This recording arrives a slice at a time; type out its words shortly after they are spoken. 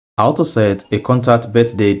how to set a contact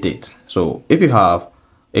birthday date. So if you have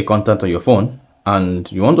a contact on your phone and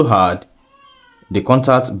you want to add the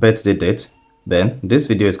contact birthday date, then this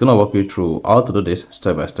video is going to walk you through how to do this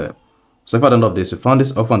step by step. So if at the end of this you found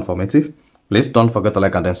this offer informative, please don't forget to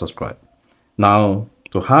like and then subscribe. Now,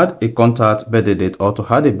 to add a contact birthday date or to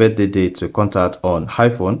add a birthday date to a contact on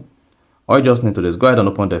iPhone, all you just need to do is go ahead and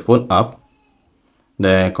open the phone app,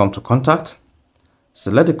 then come to contact,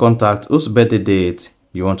 select the contact whose birthday date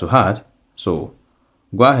you want to add. So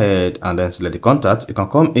go ahead and then select the contact. You can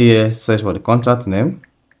come here, search for the contact name,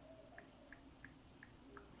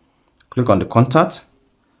 click on the contact.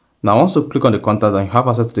 Now once you click on the contact and you have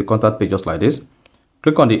access to the contact page just like this,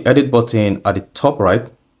 click on the edit button at the top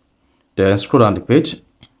right, then scroll down the page,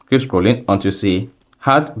 keep scrolling until you see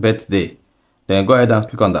add birthday, then go ahead and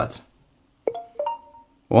click on that.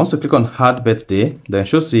 Once you click on add birthday, then you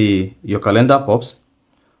should see your calendar pops.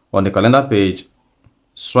 On the calendar page,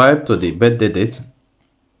 swipe to the birthday date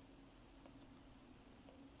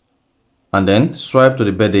and then swipe to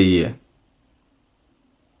the birthday year.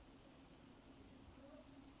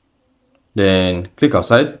 Then click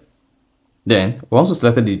outside. Then once you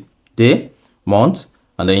selected the day, month,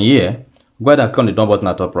 and then year, go ahead and click on the done button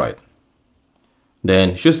at top right.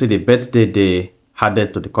 Then you should see the birthday day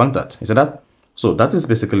added to the contact. You see that? So that is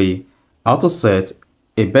basically how to set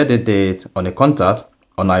a birthday date on a contact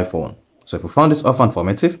on iPhone. So if you found this offer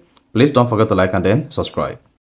informative, please don't forget to like and then subscribe.